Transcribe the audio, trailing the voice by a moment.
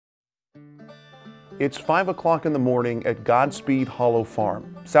It's 5 o'clock in the morning at Godspeed Hollow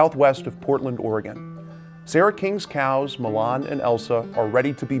Farm, southwest of Portland, Oregon. Sarah King's cows, Milan and Elsa, are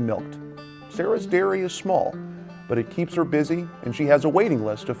ready to be milked. Sarah's dairy is small, but it keeps her busy, and she has a waiting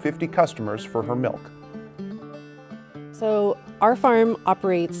list of 50 customers for her milk. So our farm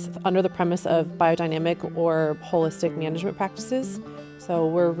operates under the premise of biodynamic or holistic management practices. So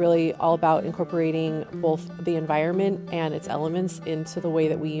we're really all about incorporating both the environment and its elements into the way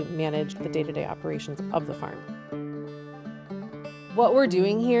that we manage the day-to-day operations of the farm. What we're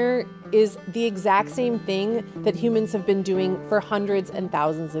doing here is the exact same thing that humans have been doing for hundreds and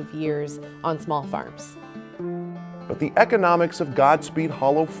thousands of years on small farms. But the economics of Godspeed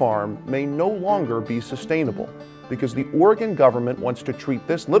Hollow Farm may no longer be sustainable because the Oregon government wants to treat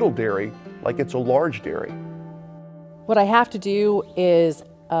this little dairy like it's a large dairy. What I have to do is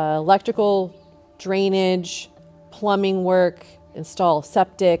electrical, drainage, plumbing work, install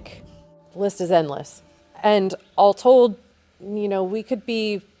septic. The list is endless. And all told, we could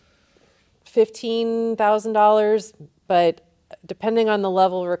be $15,000, but depending on the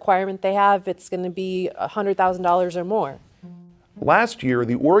level of requirement they have, it's going to be $100,000 or more. Last year,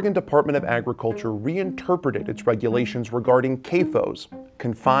 the Oregon Department of Agriculture reinterpreted its regulations regarding CAFOs,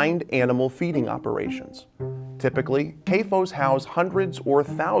 confined animal feeding operations. Typically, CAFOs house hundreds or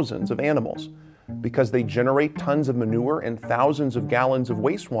thousands of animals. Because they generate tons of manure and thousands of gallons of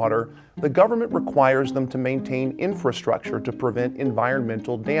wastewater, the government requires them to maintain infrastructure to prevent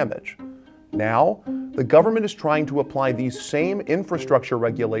environmental damage. Now, the government is trying to apply these same infrastructure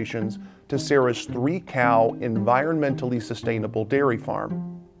regulations to Sarah's 3-cow, environmentally sustainable dairy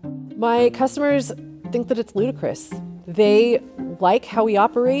farm. My customers think that it's ludicrous. They like how we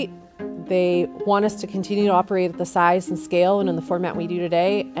operate. They want us to continue to operate at the size and scale and in the format we do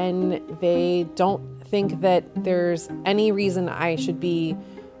today, and they don't think that there's any reason I should be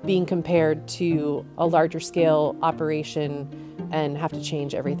being compared to a larger scale operation and have to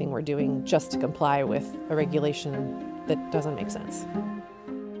change everything we're doing just to comply with a regulation that doesn't make sense.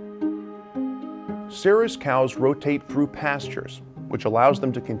 Sarah's cows rotate through pastures, which allows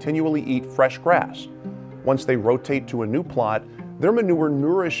them to continually eat fresh grass. Once they rotate to a new plot, their manure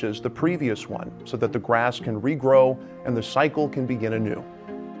nourishes the previous one so that the grass can regrow and the cycle can begin anew.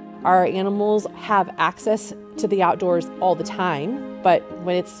 Our animals have access to the outdoors all the time, but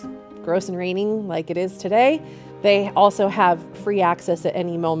when it's gross and raining like it is today, they also have free access at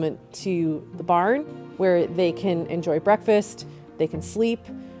any moment to the barn where they can enjoy breakfast, they can sleep,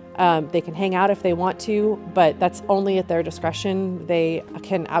 they can hang out if they want to, but that's only at their discretion. They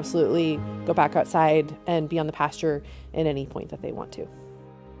can absolutely go back outside and be on the pasture at any point that they want to.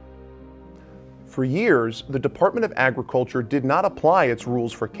 For years, the Department of Agriculture did not apply its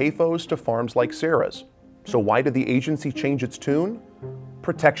rules for CAFOs to farms like Sarah's. So why did the agency change its tune?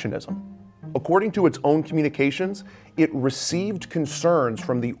 Protectionism. According to its own communications, it received concerns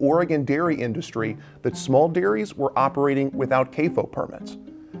from the Oregon dairy industry that small dairies were operating without CAFO permits.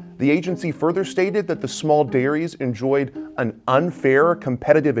 The agency further stated that the small dairies enjoyed an unfair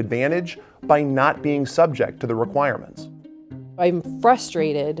competitive advantage by not being subject to the requirements. I'm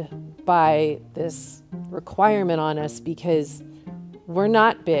frustrated by this requirement on us because we're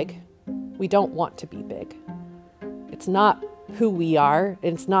not big. We don't want to be big. It's not who we are,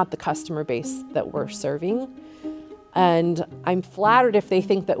 and it's not the customer base that we're serving. And I'm flattered if they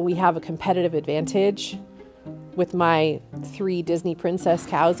think that we have a competitive advantage with my 3 Disney princess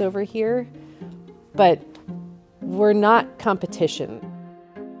cows over here, but we're not competition.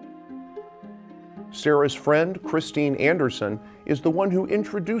 Sarah's friend, Christine Anderson, is the one who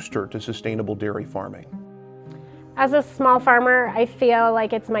introduced her to sustainable dairy farming. As a small farmer, I feel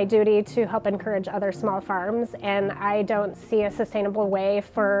like it's my duty to help encourage other small farms, and I don't see a sustainable way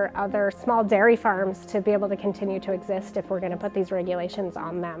for other small dairy farms to be able to continue to exist if we're going to put these regulations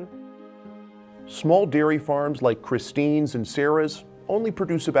on them. Small dairy farms like Christine's and Sarah's only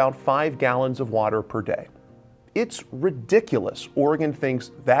produce about 5 gallons of water per day. It's ridiculous Oregon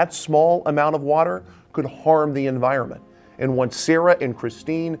thinks that small amount of water could harm the environment and wants Sarah and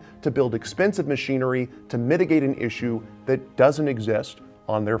Christine to build expensive machinery to mitigate an issue that doesn't exist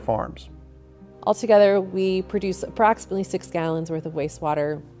on their farms. Altogether, we produce approximately 6 gallons worth of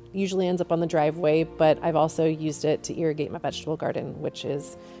wastewater. Usually ends up on the driveway, but I've also used it to irrigate my vegetable garden, which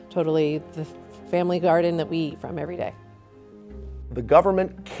is totally the family garden that we eat from every day. The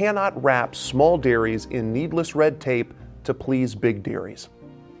government cannot wrap small dairies in needless red tape to please big dairies.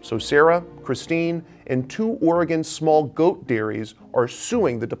 So Sarah, Christine, and 2 Oregon small goat dairies are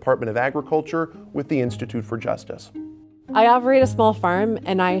suing the Department of Agriculture with the Institute for Justice. I operate a small farm,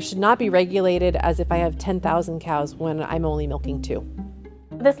 and I should not be regulated as if I have 10,000 cows when I'm only milking 2.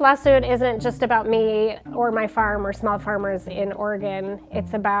 This lawsuit isn't just about me or my farm or small farmers in Oregon.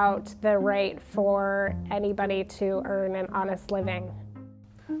 It's about the right for anybody to earn an honest living.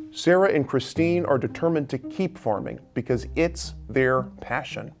 Sarah and Christine are determined to keep farming because it's their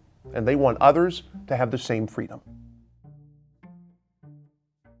passion, and they want others to have the same freedom.